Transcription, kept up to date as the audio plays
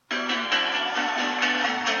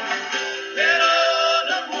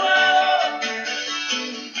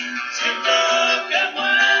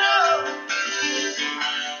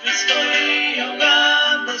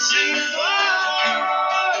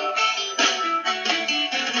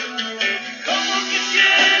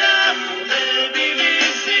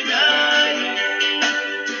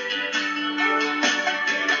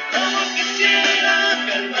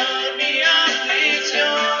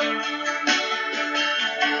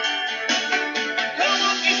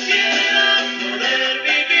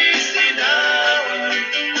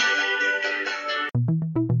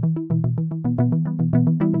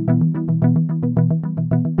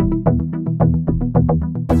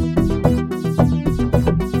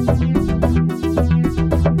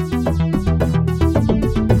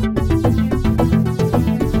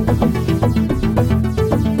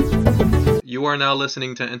are now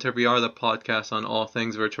listening to Enter VR, the podcast on all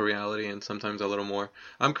things virtual reality and sometimes a little more.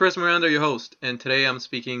 I'm Chris Miranda, your host, and today I'm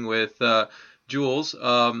speaking with Jules.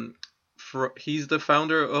 He's the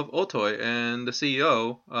founder of Otoy and the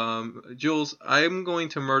CEO. Jules, I'm going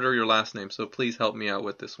to murder your last name, so please help me out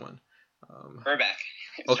with this one. Verback.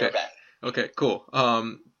 Okay. Verback. Okay, cool.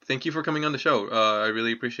 Thank you for coming on the show. I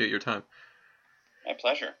really appreciate your time. My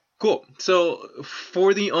pleasure. Cool. So,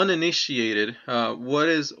 for the uninitiated, what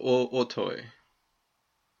is Otoy?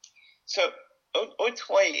 So,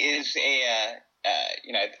 Otoy is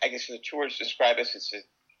I guess the two words describe us. It's a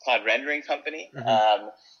cloud rendering company. Mm-hmm.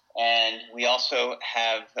 And we also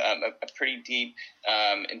have a pretty deep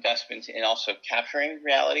investment in also capturing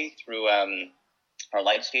reality through our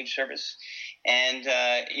Lightstage service. And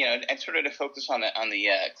and sort of to focus on the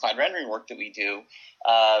cloud rendering work that we do,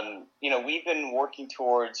 we've been working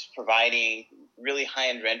towards providing really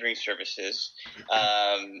high-end rendering services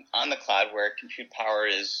on the cloud where compute power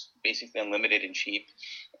is basically unlimited and cheap.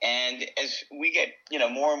 And as we get,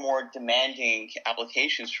 more and more demanding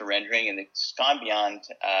applications for rendering, and it's gone beyond,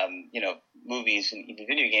 movies and even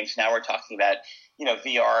video games. Now we're talking about,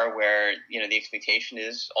 VR, where, the expectation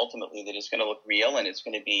is ultimately that it's going to look real and it's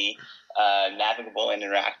going to be navigable and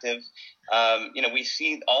interactive. We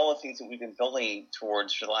see all the things that we've been building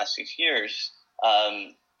towards for the last 6 years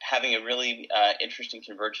having a really interesting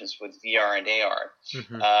convergence with VR and AR.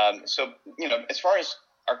 Mm-hmm. So, as far as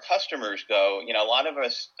our customers go, a lot of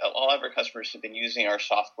our customers have been using our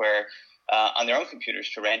software on their own computers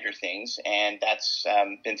to render things, and that's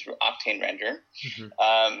been through Octane Render.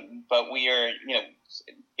 Mm-hmm. But we are,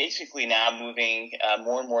 basically now moving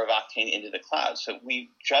more and more of Octane into the cloud. So we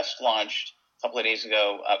just launched a couple of days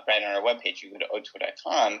ago, right on our webpage. You go to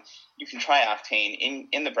otoy.com. You can try Octane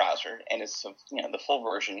in the browser, and it's the full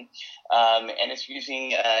version, and it's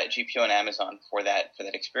using GPU on Amazon for that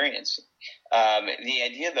experience. The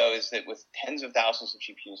idea, though, is that with tens of thousands of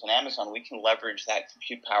GPUs on Amazon, we can leverage that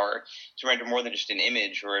compute power to render more than just an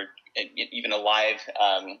image or even a live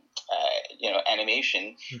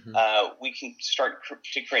animation. Mm-hmm. We can start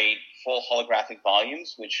to create full holographic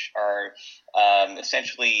volumes, which are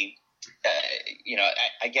essentially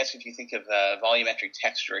I guess if you think of volumetric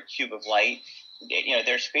text or a cube of light,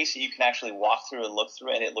 there's space that you can actually walk through and look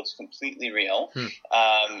through, and it looks completely real.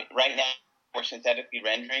 Right now, we're synthetically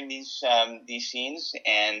rendering these scenes,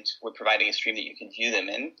 and we're providing a stream that you can view them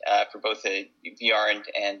in for both a VR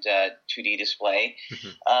and 2D display.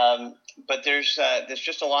 Mm-hmm. But there's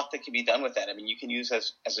just a lot that can be done with that. I mean, you can use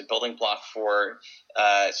as a building block for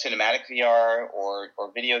cinematic VR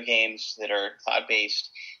or video games that are cloud-based.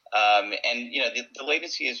 And the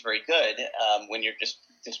latency is very good when you're just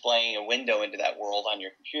displaying a window into that world on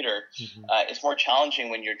your computer. Mm-hmm. It's more challenging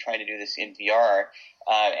when you're trying to do this in VR.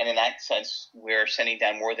 And in that sense, we're sending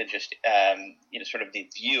down more than just sort of the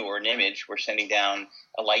view or an image. We're sending down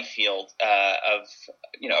a light field of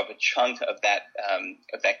a chunk of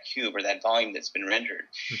that cube or that volume that's been rendered.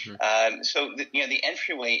 Mm-hmm. So the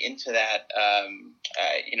entryway into that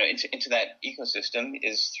into that ecosystem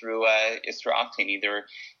is through Octane, either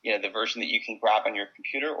the version that you can grab on your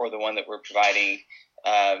computer or the one that we're providing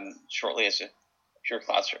shortly as a pure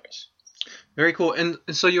cloud service. Very cool. And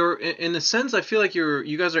so you're, in a sense, I feel like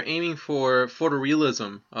you guys are aiming for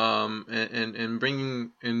photorealism, and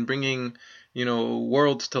bringing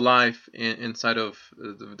worlds to life inside of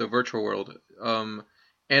the virtual world. And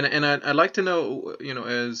I'd like to know,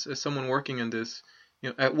 as someone working in this,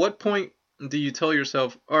 at what point do you tell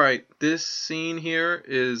yourself, all right, this scene here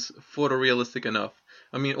is photorealistic enough?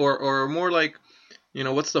 I mean, or more like,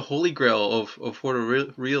 what's the holy grail of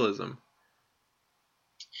photorealism?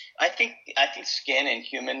 I think skin and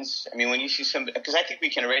humans. I mean, when you see because I think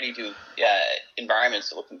we can already do environments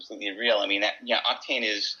that look completely real. I mean, Octane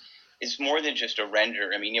is more than just a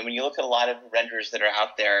render. I mean, when you look at a lot of renders that are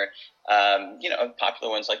out there,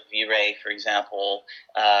 popular ones like V-Ray, for example,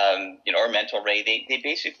 or Mental Ray, they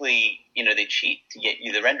basically, they cheat to get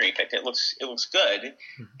you the rendering effect. It looks good,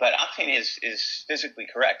 but Octane is physically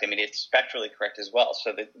correct. I mean, it's spectrally correct as well.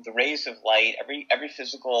 So the rays of light, every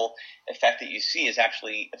physical effect that you see is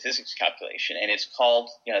actually a physics calculation, and it's called,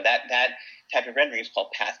 that type of rendering is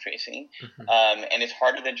called path tracing. Mm-hmm. And it's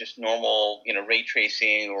harder than just normal, ray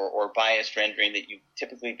tracing or biased rendering that you've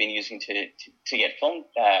typically been using to get film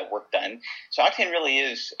work done. So Octane really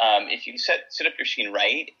is, if you set up your scene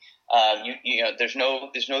right, there's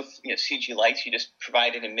no CG lights. You just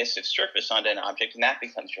provide an emissive surface onto an object, and that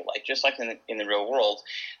becomes your light, just like in the real world.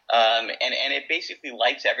 And it basically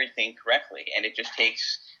lights everything correctly, and it just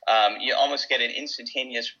takes you almost get an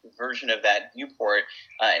instantaneous version of that viewport,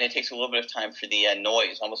 and it takes a little bit of time for the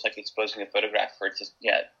noise, almost like exposing a photograph for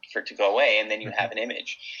it to go away, and then you have an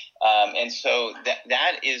image. And so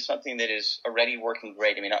that is something that is already working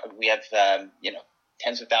great. I mean, we have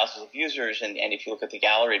tens of thousands of users, and if you look at the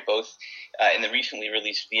gallery, both in the recently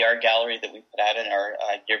released VR gallery that we put out in our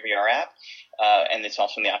Gear VR app, and it's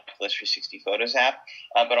also in the Oculus 360 Photos app,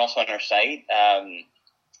 but also on our site,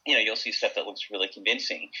 you'll see stuff that looks really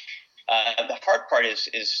convincing. The hard part is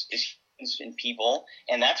in people,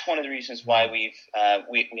 and that's one of the reasons why we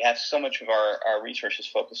have so much of our resources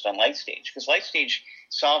focused on Lightstage, because Lightstage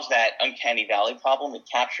solves that uncanny valley problem. It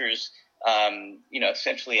captures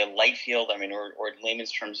essentially a light field. I mean, or in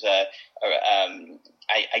layman's terms, I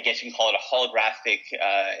guess you can call it a holographic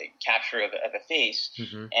capture of a face.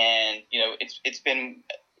 Mm-hmm. And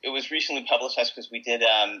it was recently publicized because we did,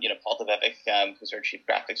 Paul Debevec, who's our chief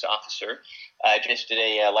graphics officer, just did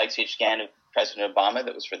a Lightstage scan of President Obama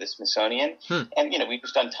that was for the Smithsonian. And, we've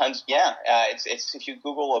just done tons. Yeah. It's if you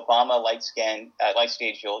Google Obama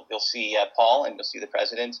Lightstage, you'll see Paul, and you'll see the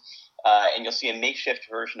president. And you'll see a makeshift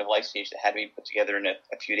version of Lightstage that had to be put together in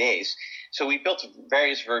a few days. So we built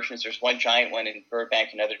various versions. There's one giant one in Burbank,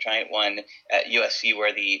 another giant one at USC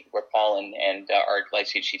where Paul and our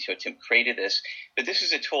Lightstage CTO Tim created this. But this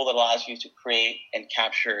is a tool that allows you to create and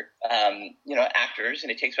capture, actors,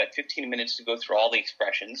 and it takes about 15 minutes to go through all the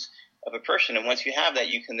expressions of a person. And once you have that,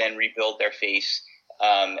 you can then rebuild their face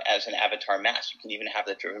as an avatar mask. You can even have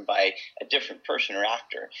that driven by a different person or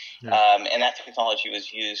actor. Yeah. And that technology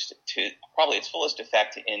was used to probably its fullest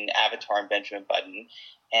effect in Avatar and Benjamin Button.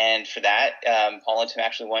 And for that, Paul and Tim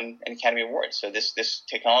actually won an Academy Award. So this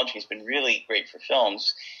technology has been really great for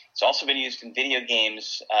films. It's also been used in video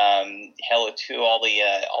games. Halo 2, all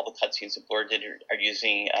the cutscenes that Blur did are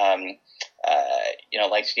using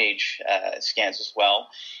Lightstage scans as well.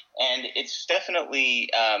 And it's definitely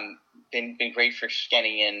been great for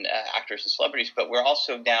scanning in actors and celebrities, but we're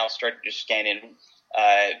also now starting to scan in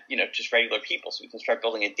just regular people, so we can start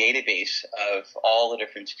building a database of all the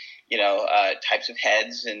different types of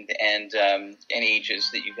heads and ages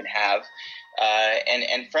that you can have,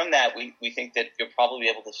 and from that we think that you'll probably be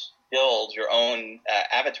able to build your own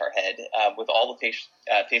avatar head with all the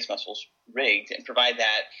face muscles rigged, and provide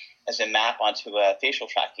that as a map onto a facial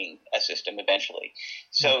tracking system eventually.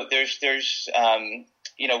 So there's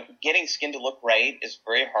getting skin to look right is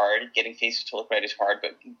very hard. Getting faces to look right is hard.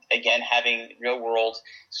 But again, having real world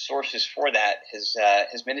sources for that has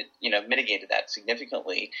mitigated that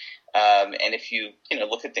significantly. And if you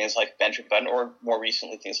look at things like Benjamin Button, or more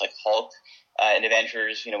recently things like Hulk and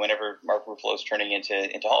Avengers, whenever Mark Ruffalo is turning into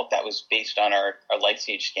Hulk, that was based on our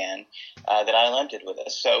Lightstage scan that ILM did with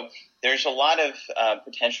us. So there's a lot of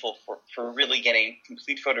potential for really getting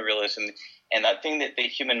complete photorealism. And that thing that the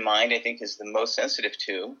human mind, I think, is the most sensitive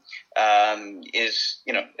to is,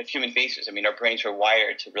 human faces. I mean, our brains are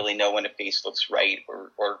wired to really know when a face looks right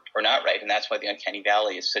or not right. And that's why the uncanny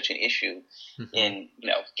valley is such an issue in,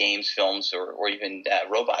 games, films, or even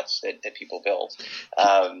robots that people build.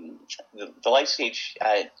 The Lightstage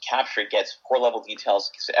capture gets core level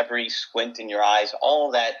details, every squint in your eyes, all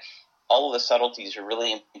of that. All of the subtleties are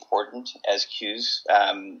really important as cues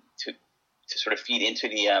to sort of feed into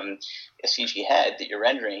the a CG head that you're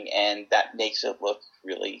rendering, and that makes it look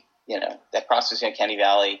really, that crosses the uncanny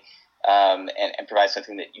valley and provides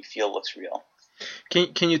something that you feel looks real.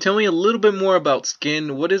 Can you tell me a little bit more about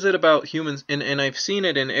skin? What is it about humans? And I've seen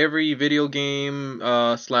it in every video game /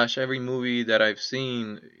 every movie that I've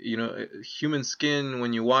seen. Human skin,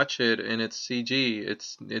 when you watch it and it's CG,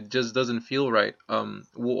 it just doesn't feel right.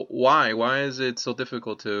 Why? Why is it so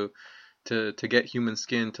difficult to get human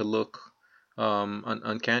skin to look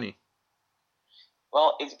uncanny?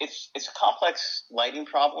 Well, it's a complex lighting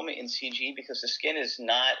problem in CG because the skin is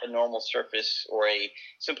not a normal surface or a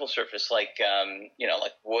simple surface like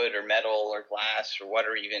like wood or metal or glass or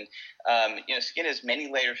water even. Skin has many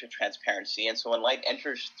layers of transparency, and so when light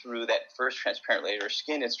enters through that first transparent layer of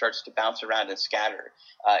skin, it starts to bounce around and scatter.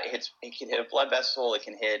 It can hit a blood vessel, it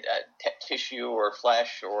can hit tissue or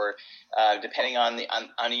flesh, or depending on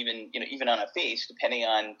even on a face, depending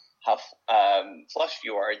on how flushed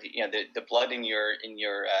you are, the blood in your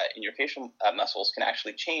facial muscles can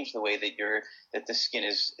actually change the way that the skin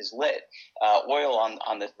is lit. Oil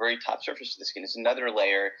on the very top surface of the skin is another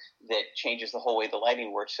layer that changes the whole way the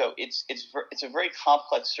lighting works. So it's a very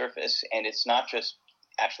complex surface, and it's not just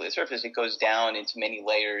actually a surface. It goes down into many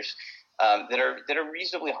layers that are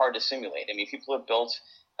reasonably hard to simulate. I mean, people have built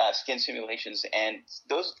skin simulations, and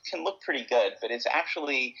those can look pretty good, but it's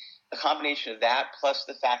actually a combination of that plus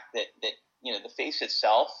the fact that the face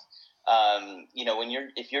itself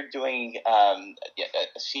if you're doing a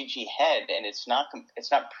CG head and it's not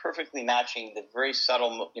perfectly matching the very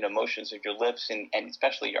subtle motions of your lips and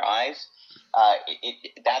especially your eyes,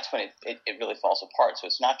 that's when it really falls apart. So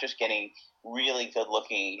it's not just getting really good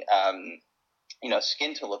looking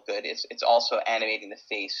skin to look good. It's also animating the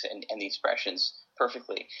face and the expressions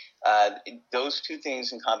perfectly. Those two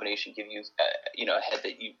things in combination give you a head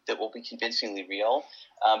that will be convincingly real.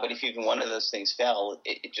 But if even one of those things fail,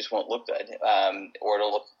 it just won't look good, or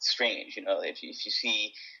it'll look strange. If you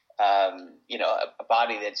see a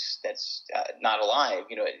body that's not alive,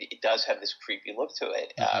 it does have this creepy look to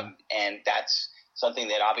it, and that's something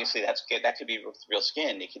that obviously that's good. That could be with real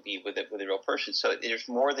skin. It could be with a real person. So there's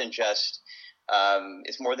more than just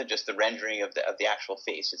the rendering of the actual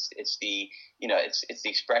face. It's the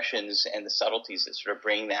expressions and the subtleties that sort of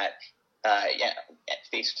bring that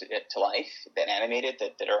face to life, that animate it,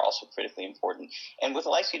 that are also critically important. And with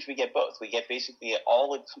the light stage, we get both. We get basically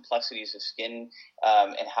all the complexities of skin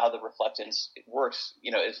and how the reflectance works.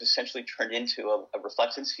 Is essentially turned into a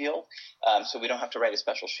reflectance field. So we don't have to write a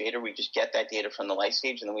special shader. We just get that data from the light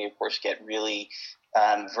stage, and then we of course get really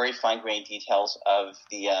very fine-grained details of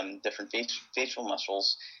the different facial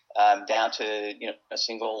muscles down to a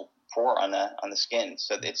single pore on the skin.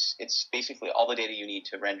 So it's basically all the data you need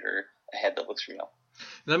to render a head that looks real.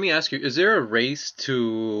 Let me ask you: is there a race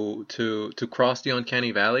to cross the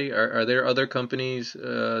uncanny valley? Are there other companies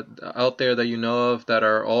out there that you know of that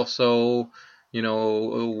are also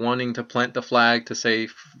wanting to plant the flag to say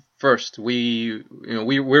first we're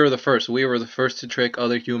the first. We were the first to trick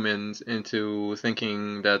other humans into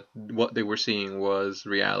thinking that what they were seeing was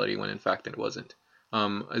reality when in fact it wasn't.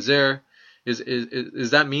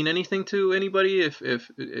 Is that mean anything to anybody?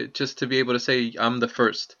 If just to be able to say I'm the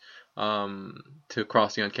first to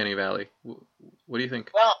cross the uncanny valley, what do you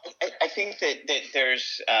think? Well, I think that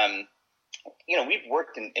there's we've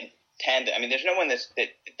worked in tandem. I mean, there's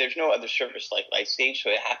no other service like Lightstage, so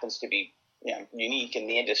it happens to be unique in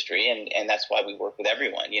the industry, and that's why we work with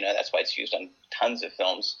everyone. That's why it's used on tons of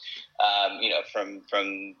films. From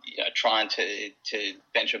Tron to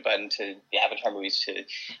Benjamin Button to the Avatar movies to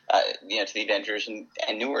to the Avengers and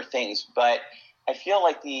newer things. But I feel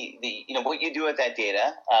like the what you do with that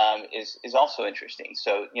data is also interesting.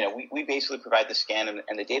 So we basically provide the scan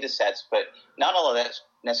and the data sets, but not all of that's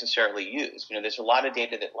necessarily used. There's a lot of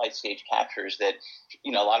data that Lightstage captures that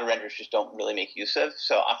a lot of renders just don't really make use of.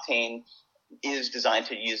 So Octane is designed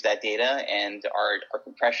to use that data, and our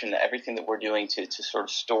compression, everything that we're doing to sort of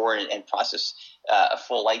store and process a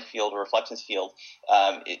full light field or reflectance field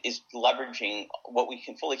is leveraging what we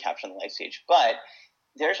can fully capture on the Lightstage. But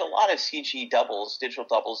there's a lot of CG doubles, digital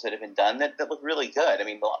doubles that have been done that look really good. I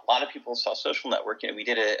mean, a lot of people saw Social Network. We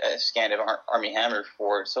did a scan of Armie Hammer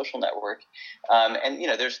for Social Network, and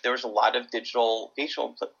there was a lot of digital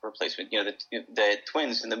facial replacement. The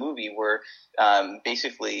twins in the movie were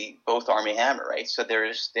basically both Armie Hammer, right? So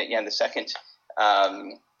there's the second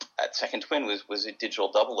twin was a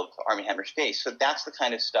digital double of Armie Hammer's face. So that's the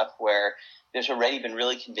kind of stuff where there's already been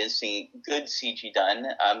really convincing good CG done.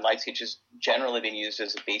 Lightstage has generally been used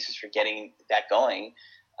as a basis for getting that going.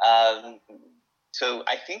 So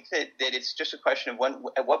I think that it's just a question of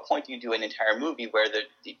at what point do you do an entire movie where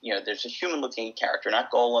there's a human-looking character,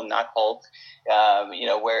 not Golem, not Hulk,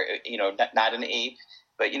 where not an ape,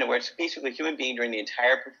 but where it's basically a human being during the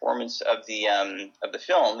entire performance of the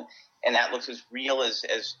film. And that looks as real as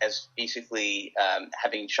basically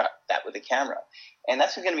having shot that with a camera. And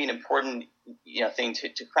that's going to be an important thing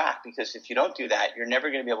to crack, because if you don't do that, you're never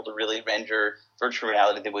going to be able to really render virtual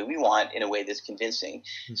reality the way we want in a way that's convincing.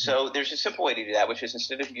 Mm-hmm. So there's a simple way to do that, which is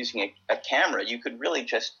instead of using a camera, you could really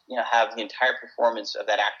just have the entire performance of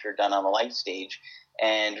that actor done on a light stage.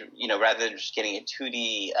 And rather than just getting a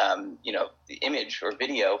 2D image or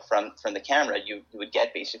video from the camera, you would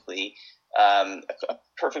get basically a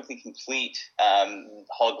perfectly complete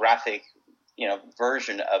holographic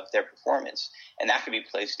version of their performance, and that could be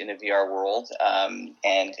placed in a VR world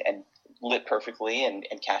and lit perfectly and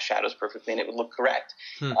cast shadows perfectly, and it would look correct.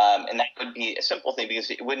 And that would be a simple thing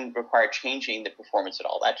because it wouldn't require changing the performance at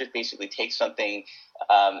all. That just basically takes something,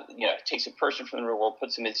 takes a person from the real world,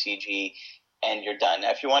 puts them in CG, and you're done.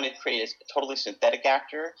 Now, if you want to create a totally synthetic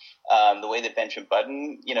actor, the way that Benjamin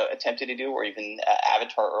Button, attempted to do, or even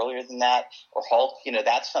Avatar earlier than that, or Hulk,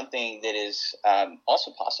 that's something that is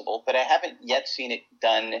also possible. But I haven't yet seen it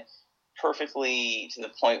done perfectly to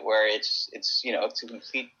the point where it's a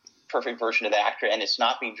complete perfect version of the actor, and it's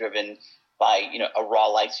not being driven by a raw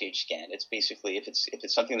light stage scan. It's basically if it's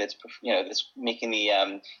something that's that's making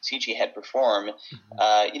the CG head perform.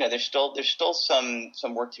 There's still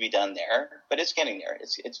some work to be done there, but it's getting there.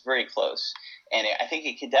 It's very close, and I think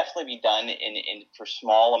it could definitely be done in for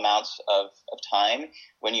small amounts of time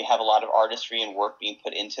when you have a lot of artistry and work being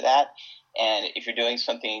put into that. And if you're doing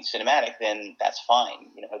something cinematic, then that's fine.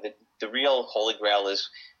 The real holy grail is,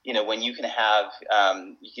 when you can have,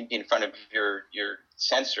 you can be in front of your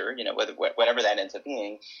sensor, whatever that ends up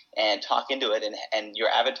being, and talk into it, and your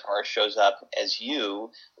avatar shows up as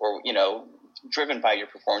you, or, driven by your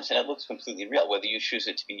performance, and it looks completely real, whether you choose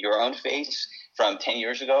it to be your own face from 10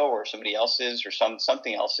 years ago or somebody else's or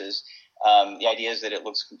something else's. The idea is that it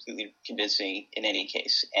looks completely convincing in any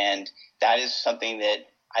case. And that is something that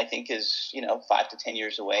I think is, 5 to 10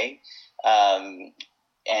 years away.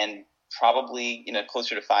 And probably,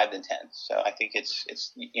 closer to 5 than 10. So I think it's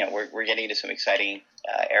we're getting into some exciting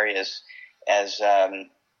areas as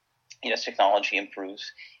technology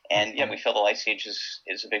improves. And we feel the light stage is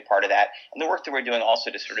a big part of that. And the work that we're doing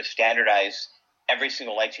also to sort of standardize every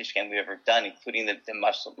single light stage scan we've ever done, including the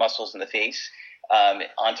muscles in the face,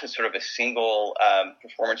 onto sort of a single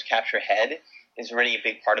performance capture head, is already a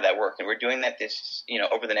big part of that work. And we're doing that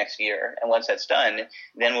over the next year. And once that's done,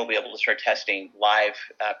 then we'll be able to start testing live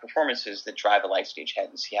performances that drive a light stage head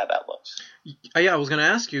and see how that looks. Yeah, I was going to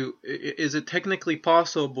ask you, is it technically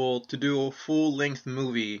possible to do a full-length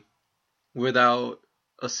movie without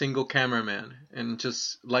a single cameraman and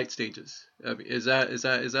just light stages? I mean, is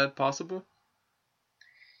that possible?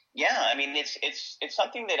 Yeah, I mean, it's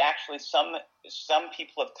something that actually some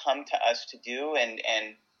people have come to us to do, and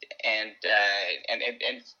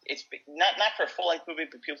it's not for a full length movie,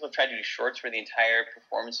 but people have tried to do shorts where the entire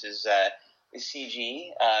performance is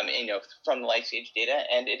CG, from the light stage data,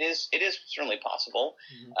 and it is certainly possible.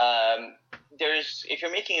 Mm-hmm. If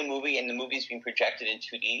you're making a movie and the movie's being projected in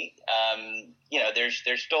 2D,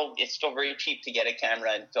 it's still very cheap to get a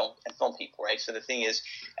camera and film people, right? So the thing is,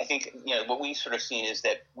 I think what we've sort of seen is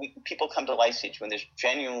that people come to light stage when there's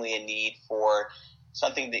genuinely a need for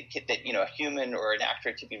something that a human or an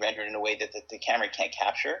actor to be rendered in a way that the camera can't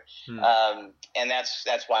capture. And that's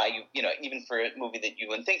why even for a movie that you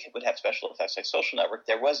wouldn't think would have special effects like Social Network,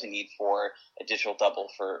 there was a need for a digital double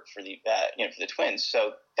for the twins.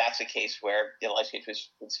 So that's a case where the light stage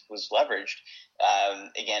was leveraged.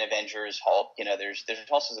 Again, Avengers, Hulk, there's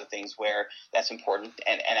all sorts of things where that's important,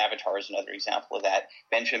 and Avatar is another example of that.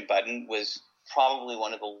 Benjamin Button was probably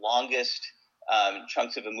one of the longest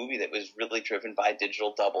chunks of a movie that was really driven by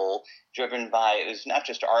digital double, it was not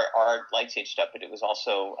just our light stage stuff, but it was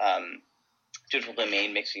also digital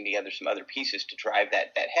domain mixing together some other pieces to drive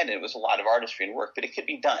that head. And it was a lot of artistry and work, but it could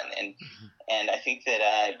be done. And I think that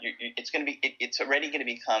it's already going to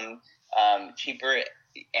become cheaper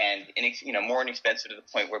and more inexpensive to the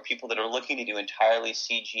point where people that are looking to do entirely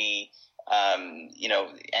CG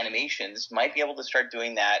animations might be able to start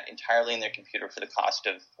doing that entirely in their computer for the cost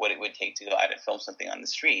of what it would take to go out and film something on the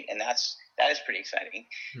street, and that is pretty exciting.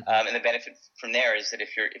 Mm-hmm. And the benefit from there is that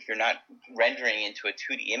if you're not rendering into a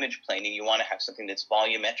 2D image plane and you want to have something that's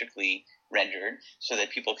volumetrically rendered so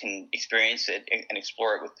that people can experience it and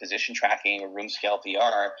explore it with position tracking or room scale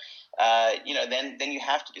VR, then you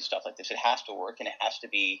have to do stuff like this. It has to work and it has to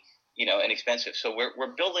be inexpensive. So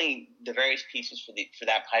we're building the various pieces for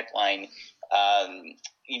that pipeline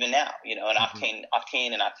even now. And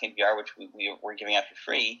Octane and Octane VR, which we're giving out for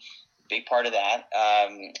free, big part of that.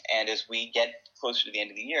 And as we get closer to the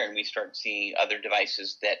end of the year and we start seeing other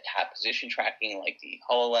devices that have position tracking, like the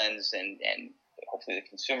HoloLens and hopefully the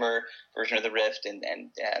consumer version of the Rift and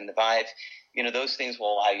the Vive, those things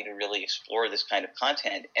will allow you to really explore this kind of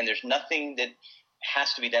content. And there's nothing that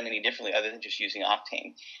has to be done any differently other than just using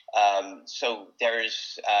Octane. So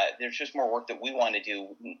there's just more work that we want to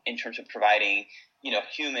do in terms of providing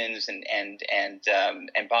humans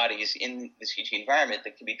and bodies in the CG environment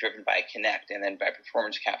that can be driven by Kinect and then by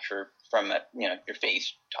performance capture from your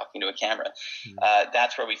face talking to a camera. Mm-hmm.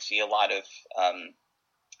 That's where we see a lot of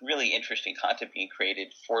really interesting content being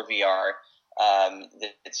created for VR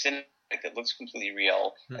that's cinematic, that looks completely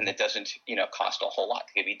real, mm-hmm. and that doesn't cost a whole lot.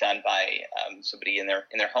 It can be done by somebody in their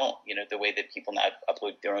home, the way that people now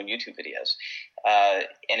upload their own YouTube videos.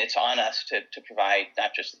 And it's on us to provide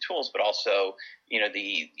not just the tools, but also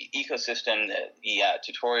the ecosystem, the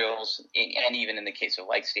tutorials, and even in the case of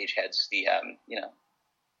light stage heads, the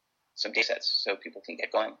some data sets so people can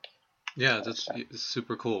get going. Yeah, that's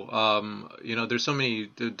super cool. There's so many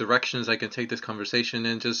directions I can take this conversation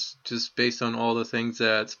in, just based on all the things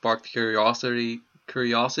that sparked curiosity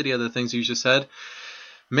of the things you just said.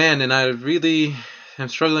 Man, and I really I'm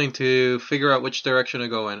struggling to figure out which direction to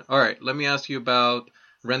go in. All right, let me ask you about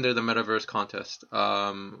Render the Metaverse contest.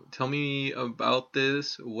 Tell me about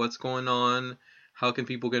this. What's going on? How can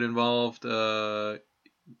people get involved?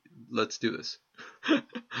 Let's do this.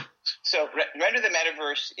 So Render the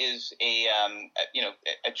Metaverse is a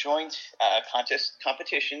joint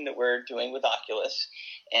competition that we're doing with Oculus,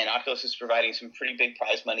 and Oculus is providing some pretty big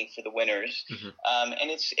prize money for the winners. And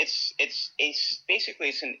it's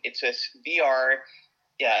a VR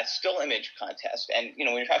still image contest. And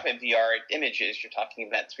when you're talking about VR images, you're talking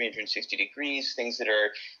about 360 degrees, things that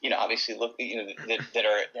are obviously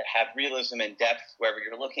that have realism and depth wherever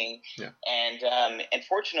you're looking. Yeah. And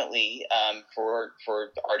fortunately for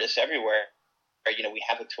artists everywhere, we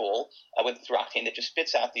have a tool through Octane that just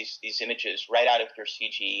spits out these images right out of your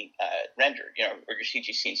CG render, or your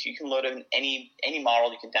CG scene. So you can load in any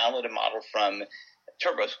model. You can download a model from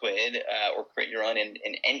TurboSquid or create your own in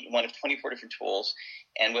any one of 24 different tools.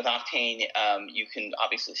 And with Octane, you can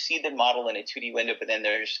obviously see the model in a 2D window, but then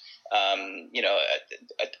there's a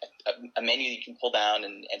menu you can pull down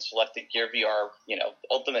and select the Gear VR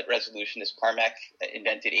ultimate resolution. This Carmack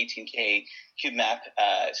invented 18K cube map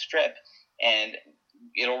strip, and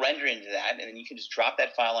it'll render into that, and then you can just drop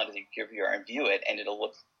that file onto the Gear VR and view it, and it'll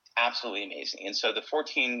look absolutely amazing. And so the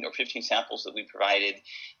 14 or 15 samples that we provided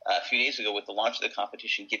a few days ago with the launch of the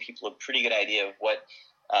competition give people a pretty good idea of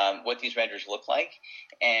what these renders look like.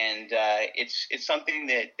 And it's something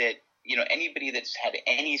that anybody that's had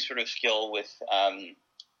any sort of skill with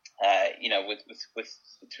with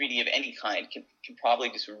 3D of any kind can probably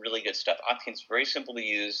do some really good stuff. Octane's very simple to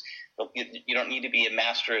use. You don't need to be a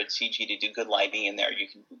master at CG to do good lighting in there. You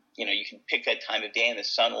can pick that time of day, and the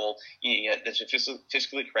sun will. There's a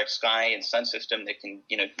physically correct sky and sun system that can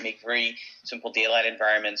make very simple daylight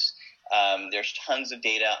environments. There's tons of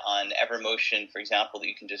data on Evermotion, for example, that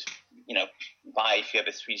you can just buy if you have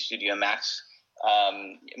a 3 Studio Max.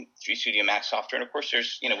 3 Studio Max software, and of course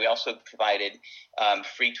there's we also provided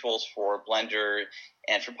free tools for Blender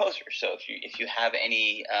and for Poser. So if you have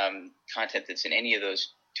any content that's in any of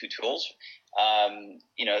those two tools,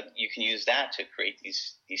 you can use that to create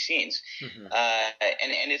these scenes.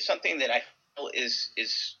 And it's something that I feel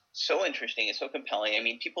is so interesting and so compelling. I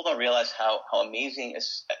mean, people don't realize how amazing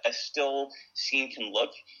a still scene can look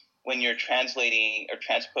when you're translating or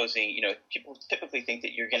transposing. People typically think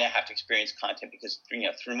that you're going to have to experience content because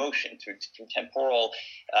through motion, through temporal,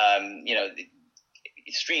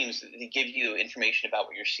 streams that give you information about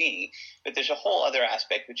what you're seeing. But there's a whole other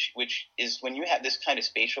aspect, which is when you have this kind of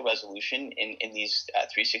spatial resolution in these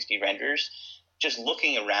 360 renders. Just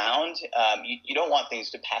looking around, you don't want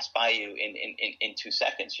things to pass by you in 2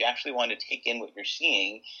 seconds. You actually want to take in what you're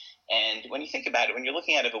seeing. And when you think about it, when you're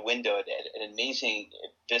looking out of a window at an amazing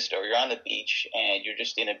vista, or you're on the beach and you're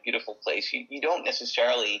just in a beautiful place, you don't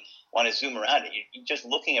necessarily want to zoom around it. You're just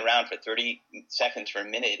looking around for 30 seconds or a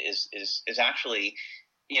minute is actually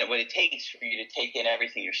what it takes for you to take in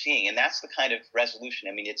everything you're seeing. And that's the kind of resolution.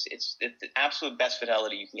 I mean, it's the absolute best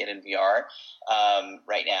fidelity you can get in VR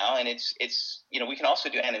right now. And it's we can also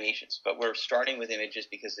do animations, but we're starting with images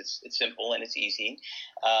because it's simple and it's easy.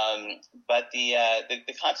 But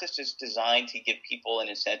the contest is designed to give people an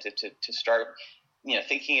incentive to start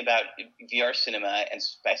thinking about VR cinema, and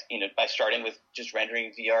by starting with just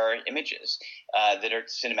rendering VR images that are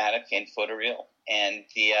cinematic and photoreal. And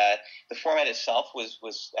the format itself was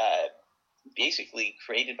basically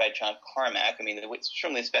created by John Carmack. I mean,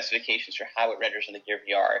 certainly the specifications for how it renders in the Gear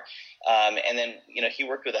VR, and then he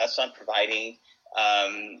worked with us on providing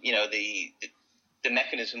the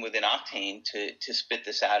mechanism within Octane to spit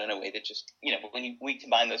this out in a way that just, when we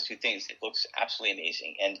combine those two things, it looks absolutely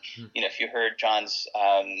amazing. And, if you heard John's,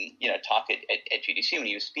 talk at GDC when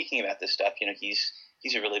he was speaking about this stuff,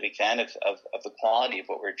 he's a really big fan of the quality of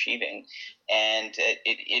what we're achieving. And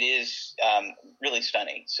it is really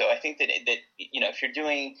stunning. So I think that if you're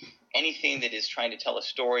doing anything that is trying to tell a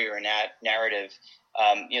story or a narrative,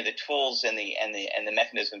 the tools and the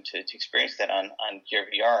mechanism to experience that on Gear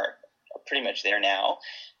VR are pretty much there now.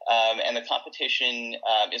 And the competition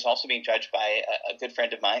is also being judged by a good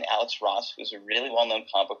friend of mine, Alex Ross, who's a really well-known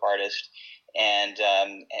comic book artist. And,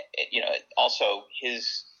 also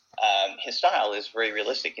his style is very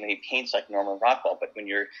realistic. He paints like Norman Rockwell, but when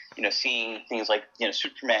you're, seeing things like,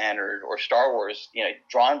 Superman or Star Wars,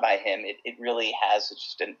 drawn by him, it really has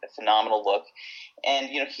just a phenomenal look. And,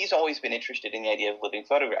 he's always been interested in the idea of living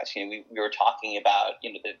photographs. We were talking about,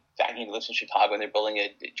 the fact he lives in Chicago and they're building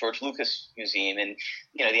a George Lucas museum, and,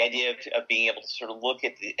 the idea of being able to sort of look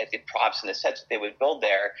at the props and the sets that they would build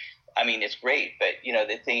there. I mean, it's great, but,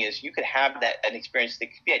 the thing is, you could have an experience that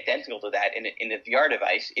could be identical to that in a VR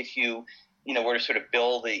device if you were to sort of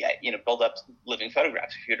build build up living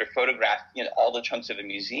photographs, if you were to photograph, all the chunks of a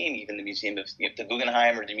museum, even the Museum of the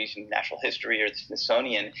Guggenheim or the Museum of Natural History or the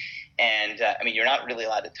Smithsonian, and you're not really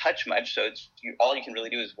allowed to touch much, so all you can really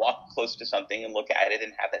do is walk close to something and look at it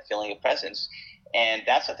and have that feeling of presence, and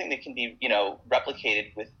that's something that can be,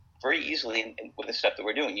 replicated with very easily with the stuff that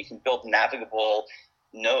we're doing. You can build navigable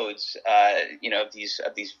nodes, of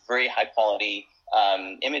these very high quality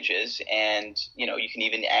images, and you can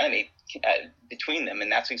even animate between them,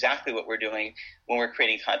 and that's exactly what we're doing when we're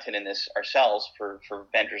creating content in this ourselves for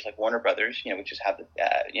vendors like Warner Brothers, which is how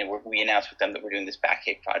we announced with them that we're doing this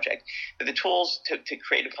Batcave project. But the tools to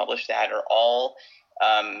create and publish that are all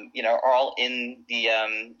in the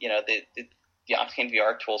Octane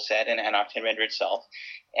VR tool set and Octane Render itself,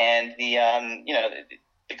 and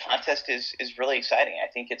the contest is really exciting. I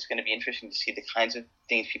think it's going to be interesting to see the kinds of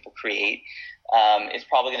things people create. It's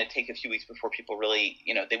probably going to take a few weeks before people really,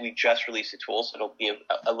 we just released the tool, so it'll be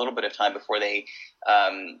a little bit of time before they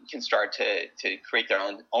can start to create their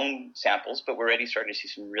own samples. But we're already starting to see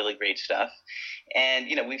some really great stuff, and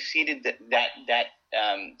we've seeded that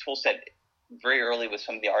tool set very early with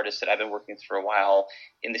some of the artists that I've been working with for a while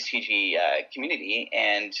in the CG community.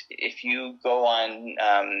 And if you go on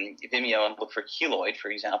Vimeo and look for Keloid,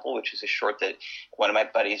 for example, which is a short that one of my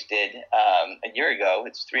buddies did a year ago,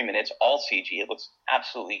 it's 3 minutes, all CG. It looks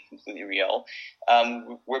absolutely completely real.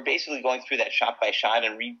 We're basically going through that shot by shot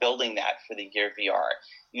and rebuilding that for the Gear VR,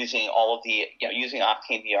 using all of the, using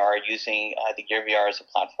Octane VR, using the Gear VR as a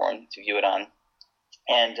platform to view it on.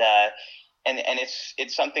 And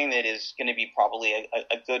it's something that is going to be probably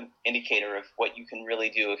a good indicator of what you can really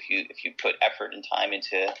do if you put effort and time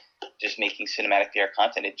into just making cinematic VR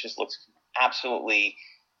content. It just looks absolutely,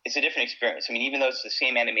 it's a different experience. Even though it's the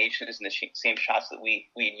same animations and the same shots that we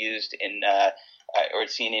used in or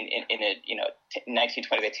seen in a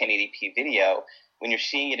 1920 by 1080p video, when you're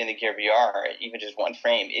seeing it in the Gear VR, even just one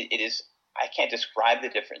frame, it is. I can't describe the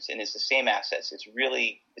difference, and it's the same assets. It's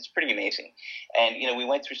pretty amazing. And, we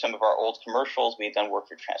went through some of our old commercials. We had done work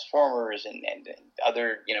for Transformers and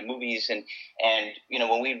other, movies. And,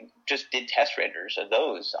 when we just did test renders of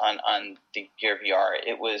those on the Gear VR,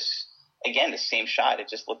 it was, again, the same shot. It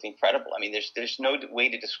just looked incredible. There's no way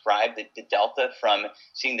to describe the delta from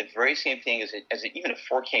seeing the very same thing as even a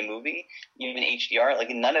 4K movie, even HDR. Like,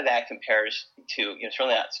 none of that compares to,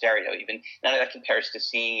 certainly not stereo even, none of that compares to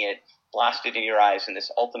seeing it blasted in your eyes in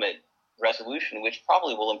this ultimate resolution, which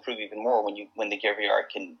probably will improve even more when the Gear VR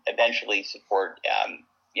can eventually support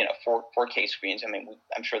 4K screens.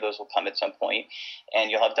 I'm sure those will come at some point,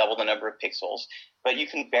 and you'll have double the number of pixels. But you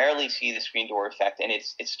can barely see the screen door effect, and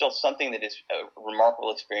it's still something that is a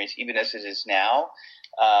remarkable experience, even as it is now.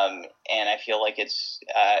 And I feel like it's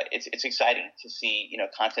exciting to see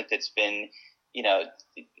content that's been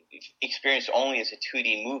experienced only as a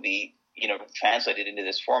 2D movie, translated into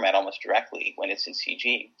this format almost directly when it's in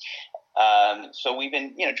CG. So we've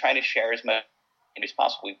been, trying to share as much as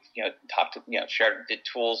possible. We've, shared the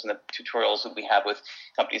tools and the tutorials that we have with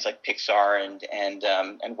companies like Pixar and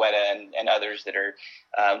Weta and others that are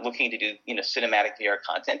looking to do, cinematic VR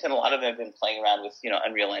content. And a lot of them have been playing around with,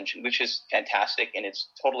 Unreal Engine, which is fantastic, and it's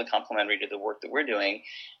totally complementary to the work that we're doing.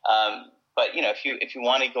 But if you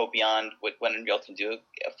want to go beyond what Unreal can do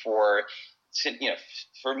for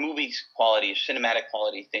movie quality, cinematic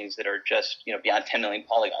quality, things that are just, beyond 10 million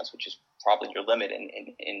polygons, which is probably your limit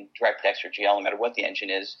in DirectX or GL, no matter what the engine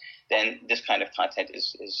is, then this kind of content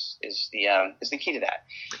is the key to that.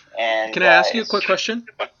 And can I ask you a quick question?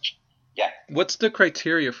 Yeah. What's the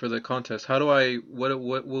criteria for the contest? What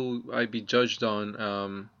will I be judged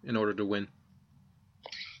on in order to win?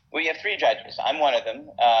 Well, you have 3 judges. I'm one of them,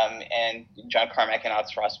 and John Carmack and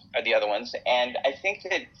Alex Ross are the other ones. And I think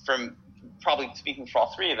that from probably speaking for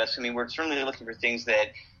all 3 of us, we're certainly looking for things that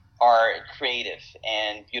are creative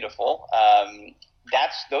and beautiful.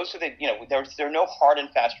 Those are the, there are no hard and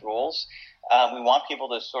fast rules. We want people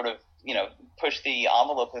to sort of, push the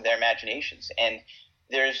envelope of their imaginations. And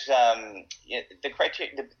there's the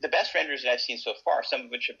criteria, the best renders that I've seen so far, some of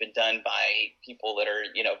which have been done by people that are,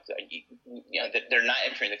 they're not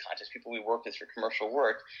entering the contest, people we work with for commercial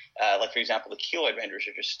work, like, for example, the Keloid renders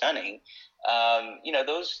are just stunning.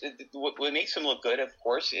 Those, what makes them look good, of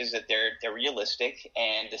course, is that they're realistic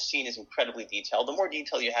and the scene is incredibly detailed. The more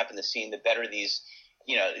detail you have in the scene, the better these,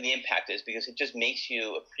 the impact is, because it just makes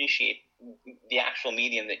you appreciate the actual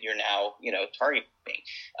medium that you're now, targeting.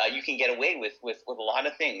 You can get away with a lot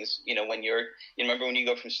of things, when you're, remember when you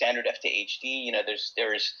go from standard F to HD,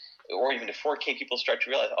 there's or even to 4K, people start to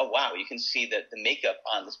realize, oh wow, you can see the makeup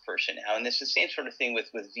on this person now. And it's the same sort of thing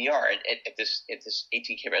with VR at this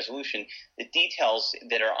 18K resolution. The details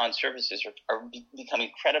that are on surfaces are becoming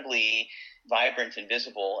incredibly vibrant and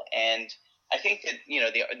visible. And I think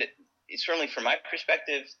that certainly from my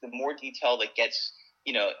perspective, the more detail that gets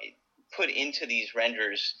put into these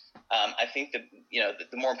renders, I think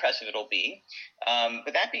the more impressive it'll be.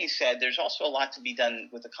 But that being said, there's also a lot to be done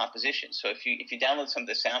with the composition. So if you download some of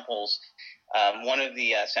the samples, one of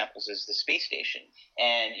the samples is the space station,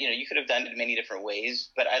 and you could have done it in many different ways.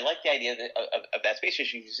 But I like the idea of that space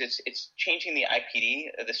station because it's changing the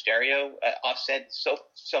IPD, the stereo offset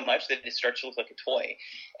so much that it starts to look like a toy.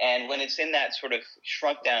 And when it's in that sort of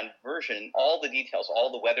shrunk down version, all the details,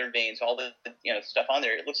 all the weather vanes, all the stuff on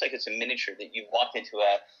there, it looks like it's a miniature that you've walked into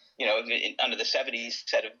a under the 70s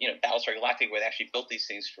set of Battlestar Galactica, where they actually built these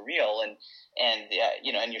things for real, and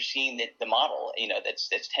you're seeing the model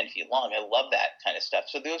that's 10 feet long. I love that kind of stuff.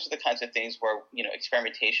 So those are the kinds of things where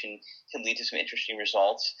experimentation can lead to some interesting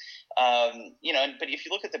results. But if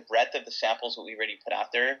you look at the breadth of the samples that we already put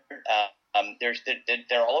out there,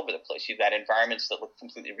 they're all over the place. You've got environments that look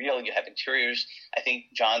completely real. You have interiors. I think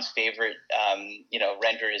John's favorite,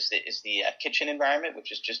 render is the kitchen environment,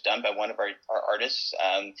 which is just done by one of our artists,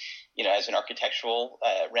 as an architectural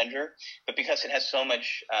render. But because it has so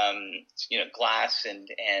much, glass and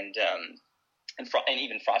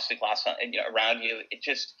even frosted glass around you, it's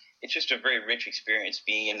just a very rich experience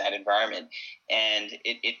being in that environment. And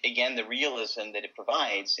it again, the realism that it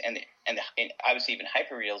provides and obviously even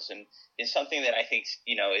hyperrealism is something that I think,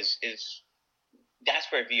 is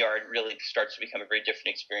that's where VR really starts to become a very different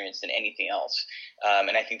experience than anything else.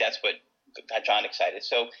 And I think that's what got John excited.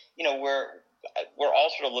 So, we're all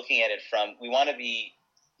sort of looking at it from, we want to be,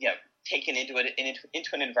 taken into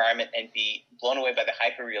an environment and be blown away by the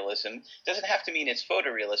hyperrealism. Doesn't have to mean it's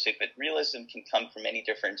photorealistic, but realism can come from many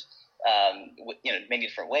different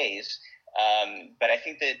ways. But I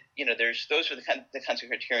think that those are the kinds of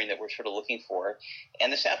criterion that we're sort of looking for,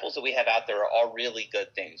 and the samples that we have out there are all really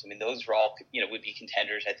good things. I mean, those are all would be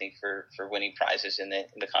contenders, I think, for winning prizes in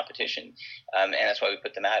the competition, and that's why we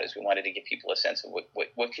put them out. Is we wanted to give people a sense of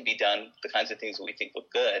what could be done, the kinds of things that we think look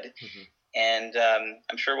good. Mm-hmm. And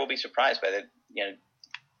I'm sure we'll be surprised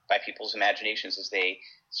by people's imaginations as they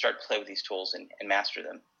start to play with these tools and master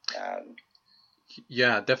them.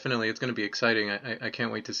 Yeah, definitely. It's going to be exciting. I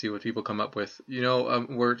can't wait to see what people come up with.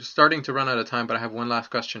 We're starting to run out of time, but I have one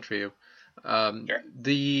last question for you.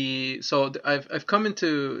 Sure. So I've come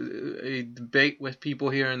into a debate with people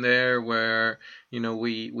here and there where,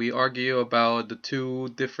 we argue about the two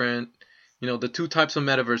different, the two types of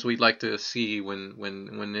metaverse we'd like to see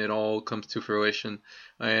when it all comes to fruition.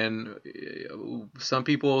 And some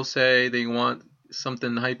people say they want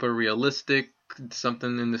something hyper realistic,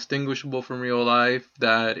 something indistinguishable from real life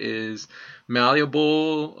that is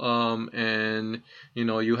malleable, and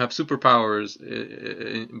you have superpowers,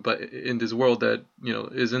 but in this world that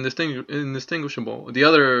is indistinguishable. The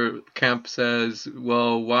other camp says,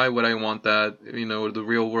 well, why would I want that? The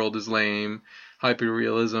real world is lame.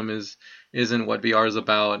 Hyperrealism isn't what VR is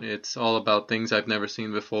about. It's all about things I've never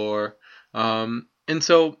seen before. And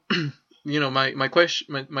so my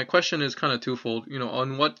question is kind of twofold.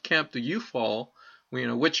 On what camp do you fall?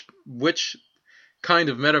 Which kind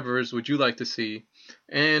of metaverse would you like to see?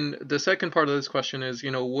 And the second part of this question is,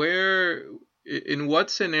 in what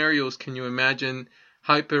scenarios can you imagine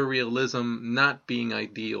hyperrealism not being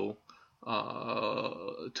ideal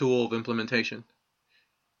tool of implementation?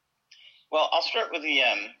 Well, I'll start with the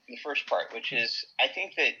first part, which is I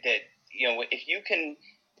think that if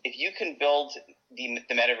you can build the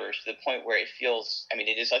metaverse to the point where it feels,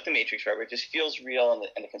 it is like the Matrix, right? Where it just feels real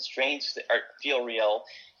and the constraints feel real.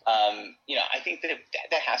 I think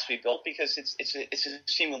that has to be built because it's a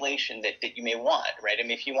simulation that you may want, right?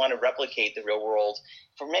 If you want to replicate the real world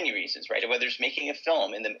for many reasons, right? Whether it's making a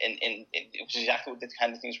film which is exactly what the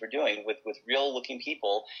kind of things we're doing with real looking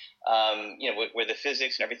people, where the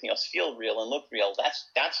physics and everything else feel real and look real.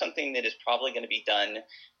 That's something that is probably going to be done.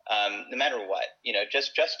 No matter what,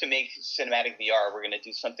 just to make cinematic VR, we're going to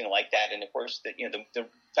do something like that. And of course, the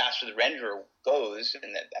faster the renderer goes,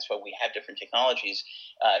 and that's why we have different technologies.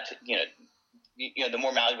 The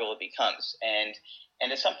more malleable it becomes. And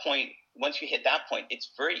at some point, once you hit that point,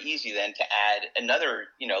 it's very easy then to add another,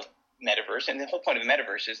 metaverse. And the whole point of a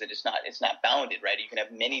metaverse is that it's not bounded, right? You can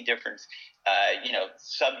have many different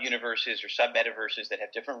sub-universes or sub-metaverses that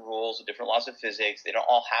have different rules, different laws of physics. They don't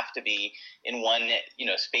all have to be in one,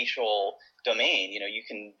 spatial domain. You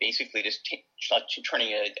can basically just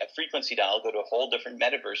turning a frequency dial, go to a whole different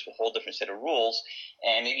metaverse with a whole different set of rules,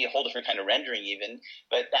 and maybe a whole different kind of rendering even.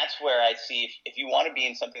 But that's where I see if you want to be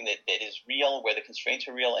in something that is real, where the constraints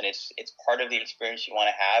are real, and it's part of the experience you want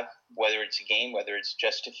to have, whether it's a game, whether it's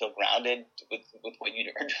just to feel grounded with what you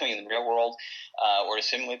are doing in the real world, or to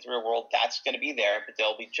simulate the real world, that's going to be there. But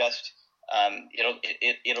they'll be just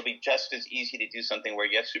it'll be just as easy to do something where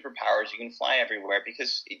you have superpowers, you can fly everywhere,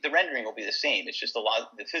 because the rendering will be the same. It's just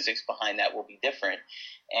the physics behind that will be different,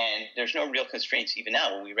 and there's no real constraints even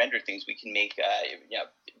now. When we render things, we can make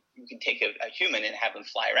you can take a human and have them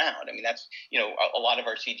fly around. I mean, that's a lot of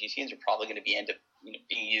our CG scenes are probably going to end up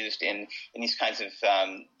being used in these kinds of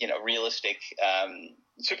realistic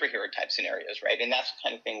superhero type scenarios, right? And that's the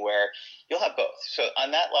kind of thing where you'll have both. So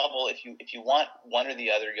on that level, if you want one or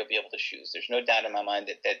the other, you'll be able to choose. There's no doubt in my mind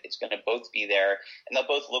that it's going to both be there, and they'll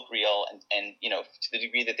both look real, and to the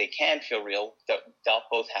degree that they can feel real, they'll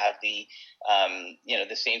both have the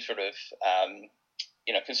the same sort of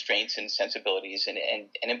constraints and sensibilities and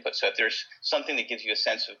input. So if there's something that gives you a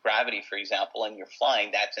sense of gravity, for example, and you're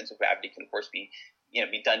flying, that sense of gravity can, of course, be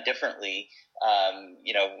done differently,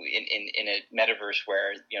 in a metaverse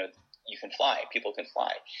where, you can fly, people can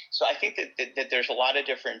fly. So I think that there's a lot of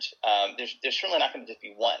different, there's certainly not going to just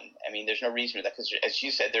be one. I mean, there's no reason for that, because as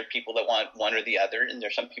you said, there are people that want one or the other, and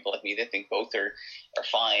there's some people like me that think both are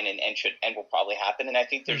fine and should and will probably happen. And I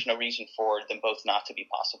think there's no reason for them both not to be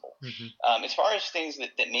possible. Mm-hmm. As far as things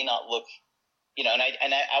that may not look, and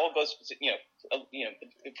I will go,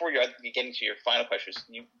 before you're getting to your final questions,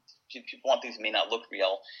 people want things that may not look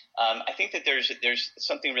real. I think that there's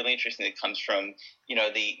something really interesting that comes from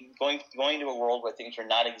the going to a world where things are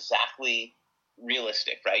not exactly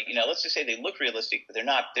realistic, right? Let's just say they look realistic, but they're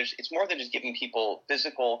not. It's more than just giving people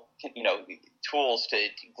physical tools to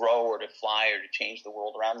grow or to fly or to change the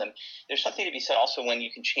world around them. There's something to be said also when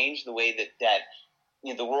you can change the way that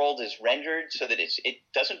the world is rendered so that it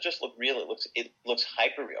doesn't just look real. It looks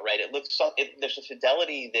hyper real, right? There's a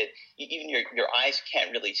fidelity that even your eyes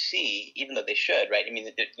can't really see, even though they should, right? I mean,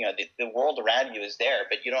 the world around you is there,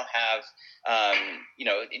 but you don't have,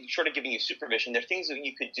 sort of giving you supervision. There are things that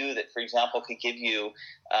you could do that, for example, could give you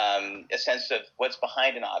a sense of what's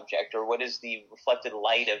behind an object, or what is the reflected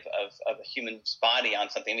light of a human's body on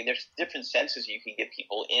something. I mean, there's different senses you can give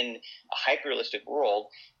people in a hyper-realistic world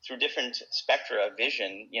through different spectra of vision,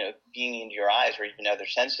 being into your eyes or even other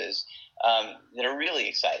senses, that are really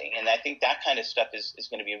exciting. And I think that kind of stuff is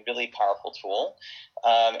going to be a really powerful tool.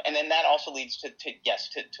 And then that also leads to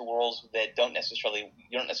worlds that you don't necessarily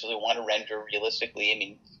want to render realistically. I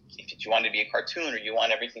mean, if you want to be a cartoon, or you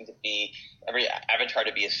want every avatar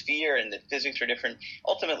to be a sphere and the physics are different,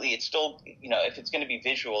 ultimately it's still, if it's going to be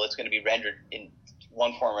visual, it's going to be rendered in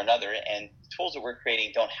one form or another. And tools that we're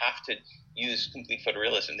creating don't have to use complete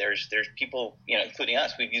photorealism. There's people, including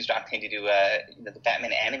us, we've used Octane to do the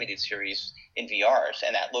Batman animated series in VRs,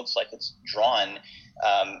 and that looks like it's drawn,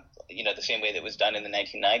 the same way that was done in the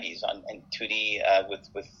 1990s in 2D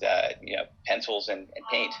with pencils and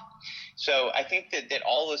paint. So I think that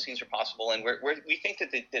all of those things are possible, and we think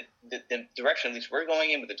that the direction at least we're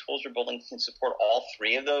going in with the tools we're building can support all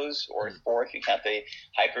three of those, or four if you count the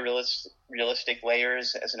hyper-realistic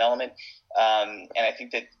layers as an element. And I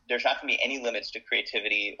think that there's not going to be any limits to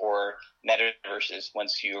creativity or metaverses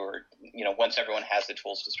once everyone has the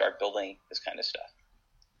tools to start building this kind of stuff.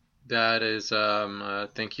 That is,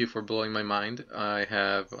 thank you for blowing my mind. I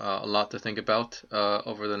have a lot to think about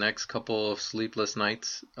over the next couple of sleepless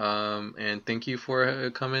nights. And thank you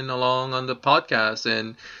for coming along on the podcast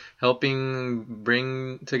and helping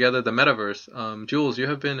bring together the metaverse. Jules, you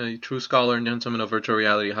have been a true scholar and gentleman of virtual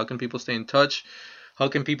reality. How can people stay in touch? How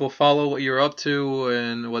can people follow what you're up to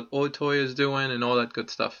and what Otoy is doing and all that good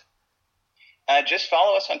stuff? Just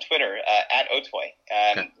follow us on Twitter at Otoy.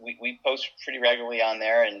 Okay. We post pretty regularly on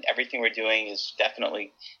there, and everything we're doing is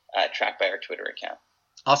definitely tracked by our Twitter account.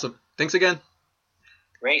 Awesome. Thanks again.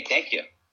 Great. Thank you.